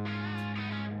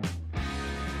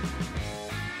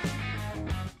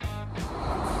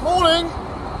 Morning!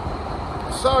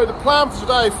 So the plan for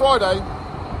today, Friday,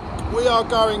 we are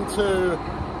going to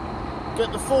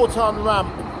get the 4-ton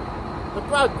ramp, the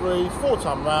Bradbury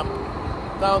 4-ton ramp,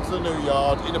 down to the new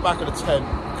yard in the back of the tent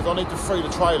because I need to free the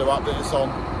trailer up that it's on.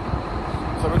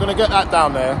 So we're going to get that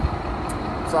down there.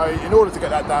 So in order to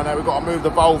get that down there, we've got to move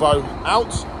the Volvo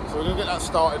out. So we're going to get that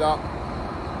started up,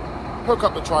 hook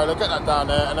up the trailer, get that down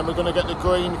there, and then we're going to get the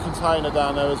green container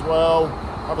down there as well.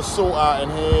 Have a sort out in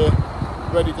here,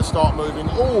 ready to start moving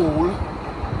all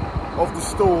of the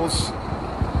stores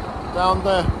down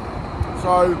there.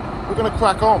 So we're going to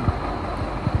crack on.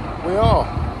 We are.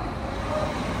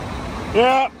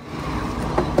 Yeah.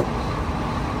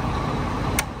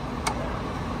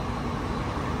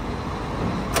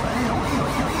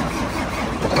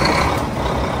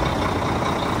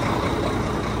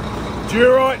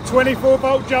 Durite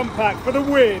 24-volt jump pack for the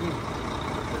win.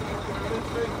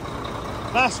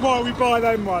 That's why we buy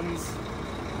them ones.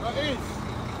 That is.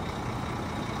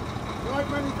 There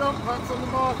aren't many jump packs on the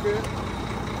market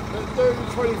that do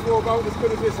 24 volt as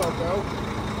good as this, old girl.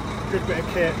 Good bit of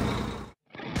kit.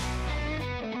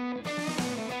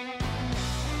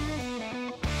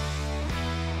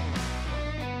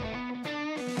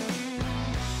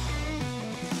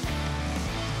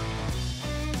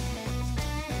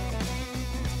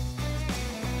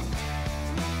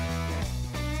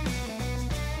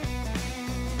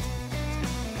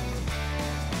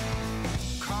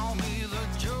 Call me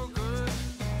the Joker,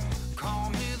 call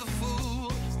me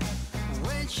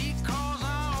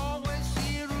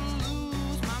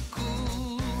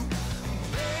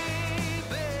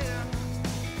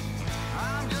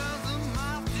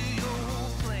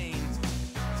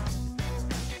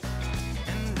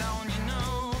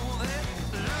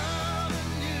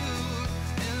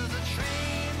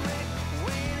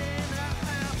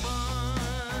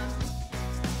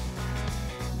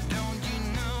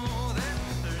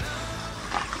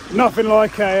Nothing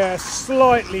like a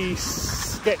slightly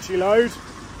sketchy load.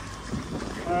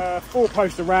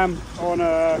 4-poster ram on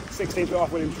a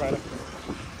 16-foot Williams trailer.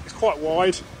 It's quite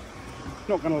wide,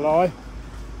 not going to lie.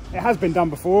 It has been done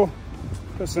before.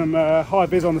 Put some high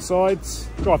vis on the sides,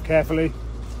 drive carefully,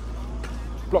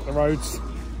 block the roads.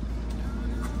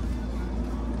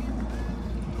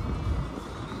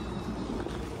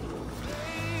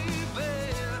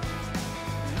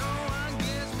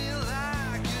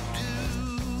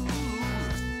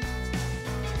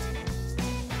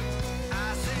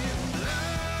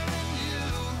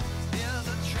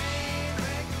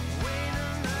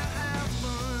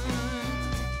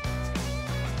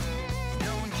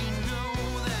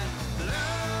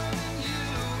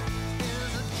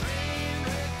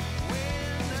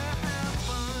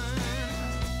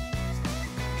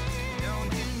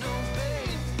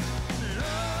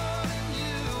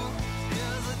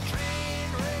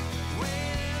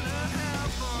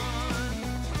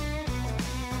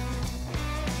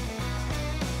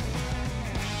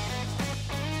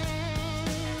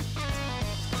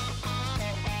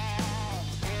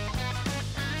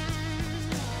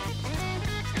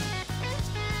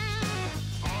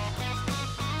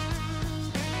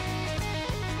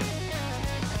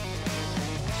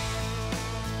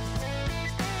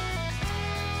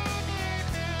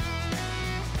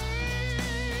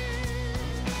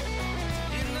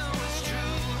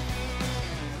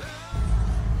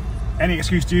 Any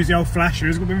excuse to use the old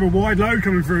flashers. Got a bit of a wide load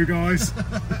coming through, guys. A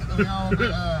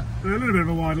little bit of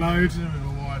a wide load.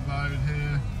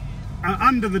 Here.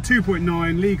 Under the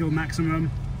 2.9 legal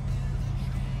maximum.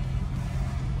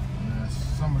 Yes,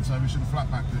 some would say we should have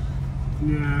flat backed it.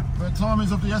 Yeah. But time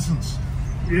is of the essence.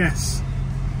 Yes.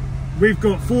 We've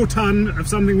got 4 ton of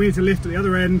something we need to lift at the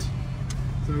other end.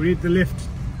 So we need the lift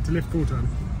to lift 4 ton.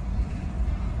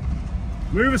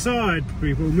 Move aside,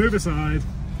 people, move aside.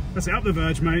 That's it, up the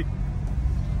verge, mate.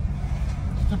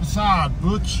 Step aside,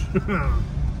 Butch.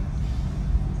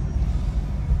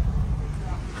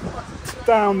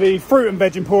 Down the Fruit and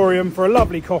Veg Emporium for a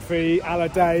lovely coffee, a la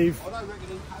Dave.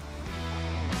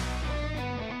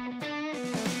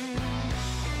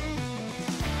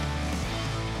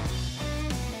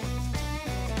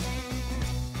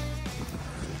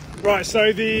 Right,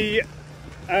 so the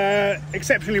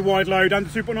exceptionally wide load under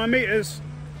 2.9 metres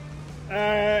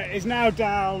is now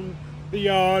down the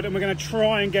yard, and we're going to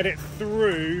try and get it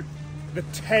through the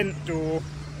tent door.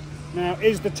 Now,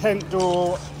 is the tent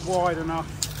door wide enough?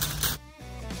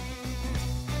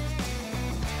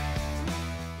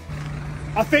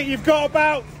 I think you've got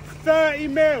about 30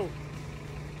 mil.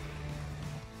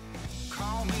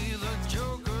 Call me the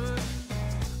Joker,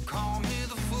 call me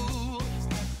the fool.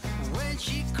 When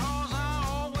she calls, I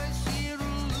always seem to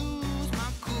lose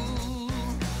my cool.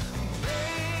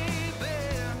 Baby,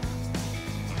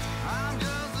 I'm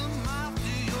just a moth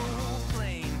to your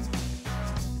flame.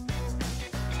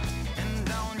 And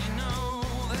don't you know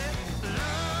that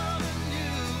loving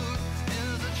you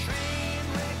is a train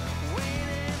wreck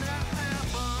waiting to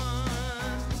happen?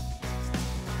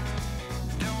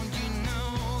 Don't you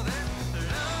know that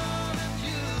loving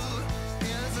you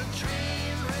is a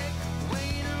train wreck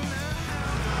waiting to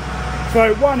happen?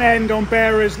 So one end on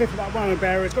bearers, lifted up one on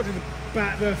bearers, got to the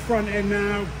back, the front end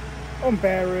now, on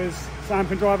bearers. Sam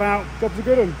can drive out, job's a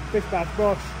good one, biff bash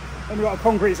bosh. Then we've got to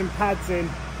concrete some pads in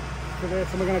for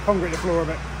this, and we're going to concrete the floor of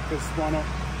it, because why not?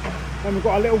 Then we've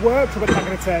got a little workshop at the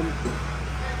back of the tent.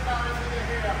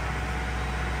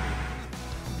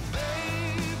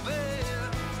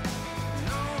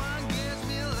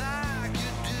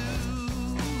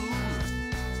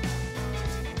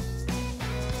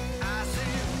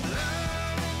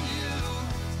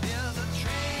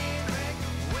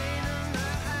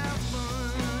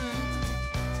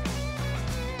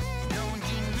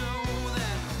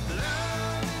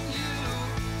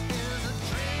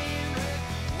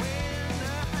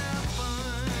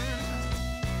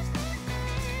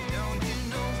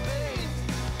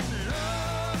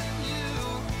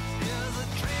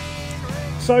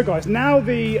 So guys, now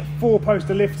the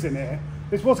 4-poster lift's in here.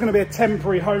 This was going to be a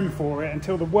temporary home for it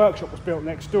until the workshop was built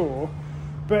next door.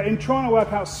 But in trying to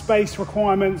work out space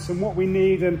requirements and what we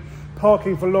need and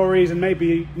parking for lorries and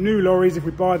maybe new lorries if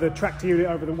we buy the tractor unit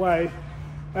over the way,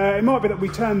 it might be that we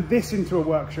turn this into a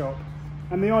workshop.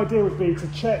 And the idea would be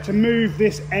to move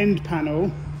this end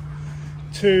panel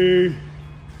to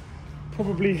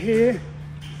probably here.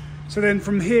 So then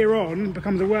from here on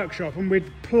becomes a workshop, and we'd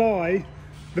ply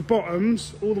the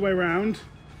bottoms all the way around,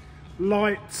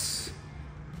 lights,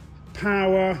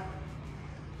 power,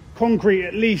 concrete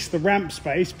at least the ramp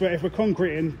space, but if we're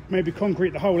concreting, maybe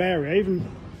concrete the whole area, even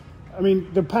I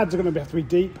mean, the pads are going to have to be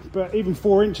deep, but even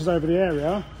 4 inches over the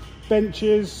area,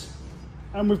 benches,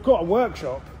 and we've got a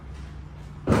workshop.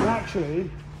 And actually,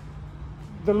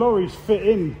 the lorries fit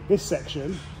in this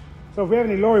section. So if we have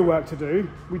any lorry work to do,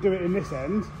 we do it in this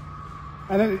end.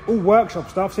 And then all workshop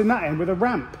stuff's in that end with a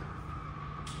ramp.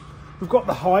 We've got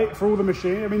the height for all the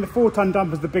machine. I mean, the 4-ton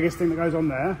dumper is the biggest thing that goes on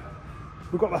there.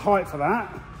 We've got the height for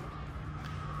that.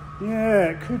 Yeah,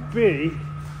 it could be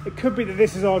that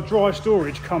this is our dry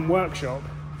storage come workshop.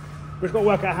 We've got to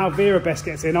work out how Vera best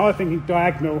gets in. I'm thinking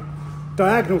diagonal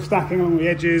stacking along the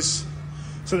edges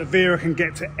so that Vera can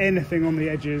get to anything on the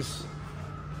edges.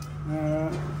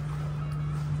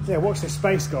 Yeah, watch this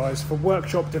space, guys, for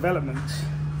workshop developments.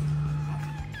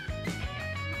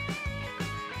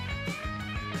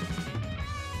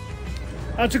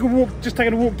 I took a walk, just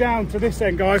taking a walk down to this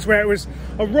end, guys, where it was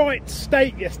a right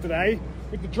state yesterday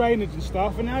with the drainage and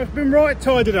stuff, and now it's been right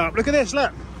tidied up. Look at this,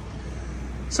 look.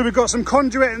 So we've got some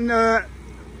conduit and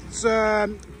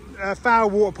foul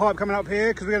water pipe coming up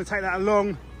here because we're going to take that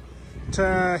along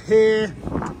to here.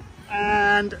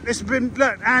 And it's been,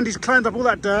 look, Andy's cleaned up all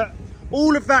that dirt.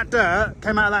 All of that dirt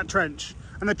came out of that trench,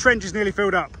 and the trench is nearly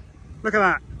filled up. Look at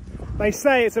that. They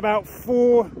say it's about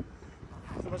 4.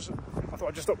 I thought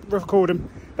I'd just stop recording.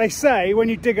 They say when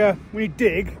you dig,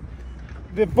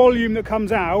 the volume that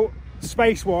comes out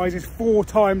space-wise is 4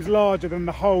 times larger than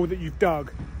the hole that you've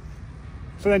dug.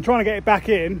 So then trying to get it back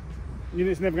in,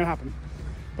 it's never going to happen,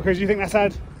 because you think that's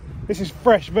had, this is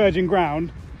fresh virgin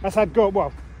ground. That's had got,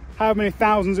 well, how many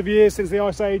thousands of years since the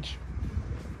Ice Age?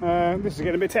 This is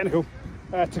getting a bit technical.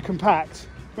 To compact,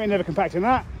 we ain't never compacting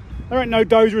that. There ain't no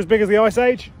dozer as big as the Ice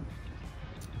Age.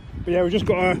 But yeah, we've just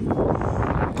got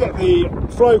to get the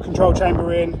flow control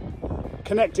chamber in,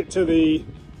 connect it to the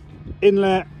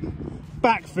inlet,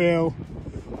 backfill,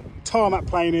 tarmac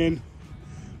plane in,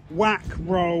 whack,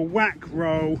 roll,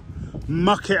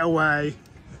 muck it away,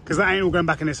 because that ain't all going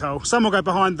back in this hole. Some will go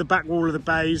behind the back wall of the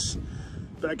bays,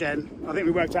 but again, I think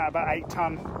we worked out about 8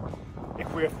 ton if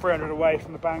we're 300 away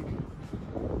from the bank.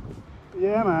 But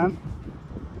yeah, man,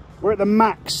 we're at the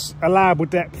max allowable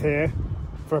depth here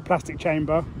for a plastic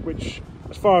chamber, which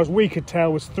as far as we could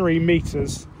tell was 3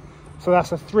 meters. So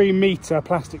that's a 3 meter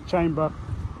plastic chamber.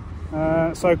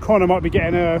 So Connor might be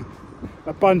getting a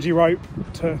bungee rope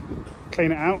to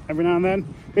clean it out every now and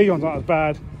then. These ones aren't as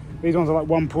bad. These ones are like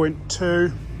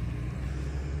 1.2,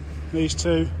 these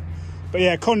two. But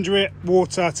yeah, conduit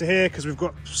water to here because we've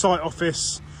got site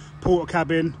office, porter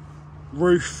cabin,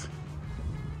 roof,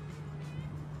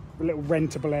 a little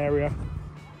rentable area.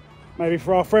 Maybe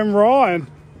for our friend Ryan.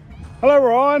 Hello,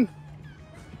 Ryan.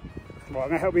 Right, I'm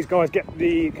gonna help these guys get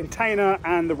the container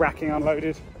and the racking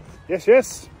unloaded. Yes,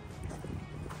 yes.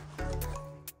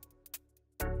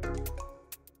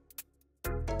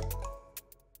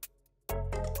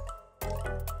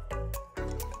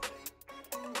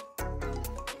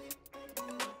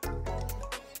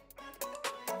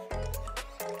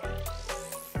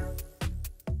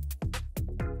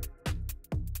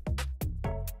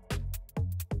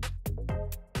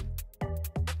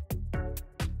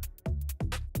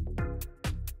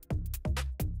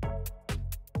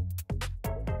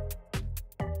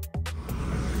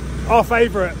 Our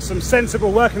favourite, some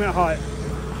sensible working at height.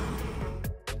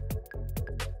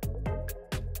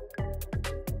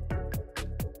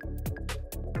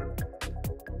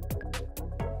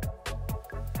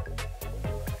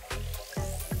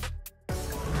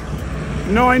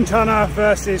 Nine tonner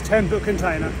versus 10-foot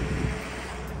container.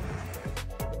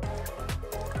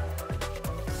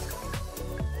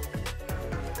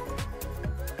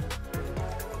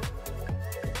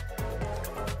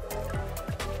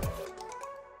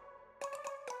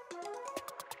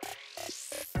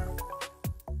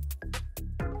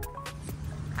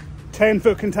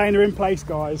 Ten-foot container in place,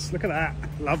 guys. Look at that,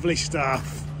 lovely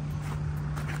stuff.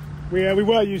 We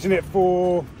were using it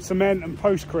for cement and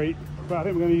postcrete, but I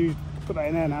think we're going to put that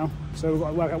in there now. So we've got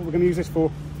to work out what we're going to use this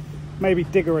for. Maybe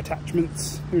digger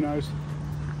attachments. Who knows?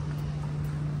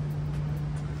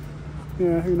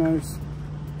 Yeah, who knows?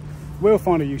 We'll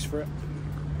find a use for it.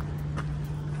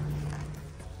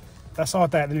 That's our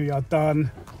day at the new yard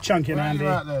done. Chunky and Andy.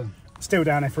 Where are you at then? Still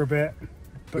down there for a bit.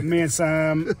 But me and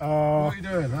Sam are... What are you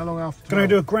doing? How long after? Going to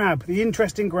do a grab, the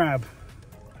interesting grab.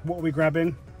 What are we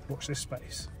grabbing? Watch this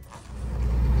space.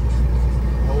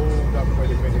 Hold up for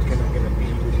the minute, can I get a B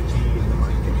with a G in the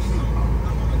mic?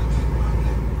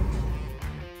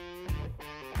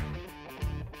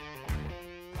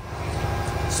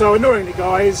 So annoyingly,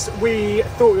 guys, we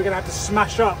thought we were going to have to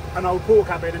smash up an old porter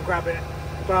cabin and grab it,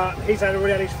 but he's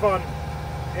already had his fun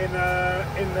in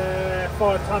the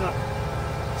 5-tonner.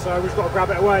 So we've just got to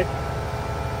grab it away.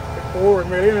 A bit boring,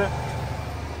 really, isn't it?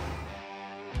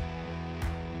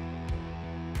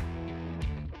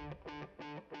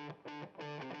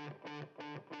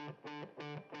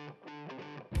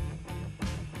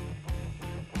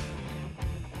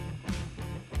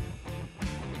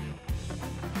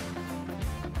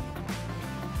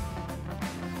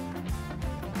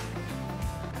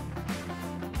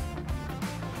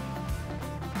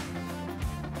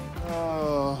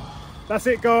 That's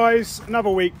it, guys. Another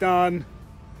week done.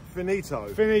 Finito.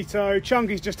 Finito.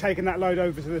 Chunky's just taken that load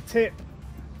over to the tip.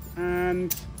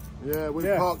 And yeah, we've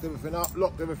parked everything up,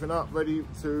 locked everything up, ready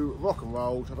to rock and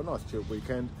roll, to have a nice chilled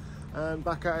weekend. And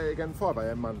back at it again 5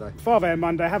 AM Monday. 5 AM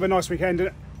Monday. Have a nice weekend.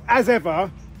 And as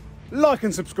ever, like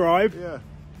and subscribe. Yeah.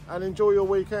 And enjoy your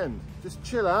weekend. Just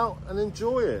chill out and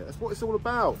enjoy it. That's what it's all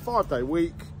about. 5-day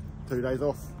week, 2 days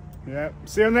off. Yeah.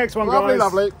 See you on the next one, Lovely, guys.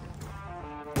 lovely.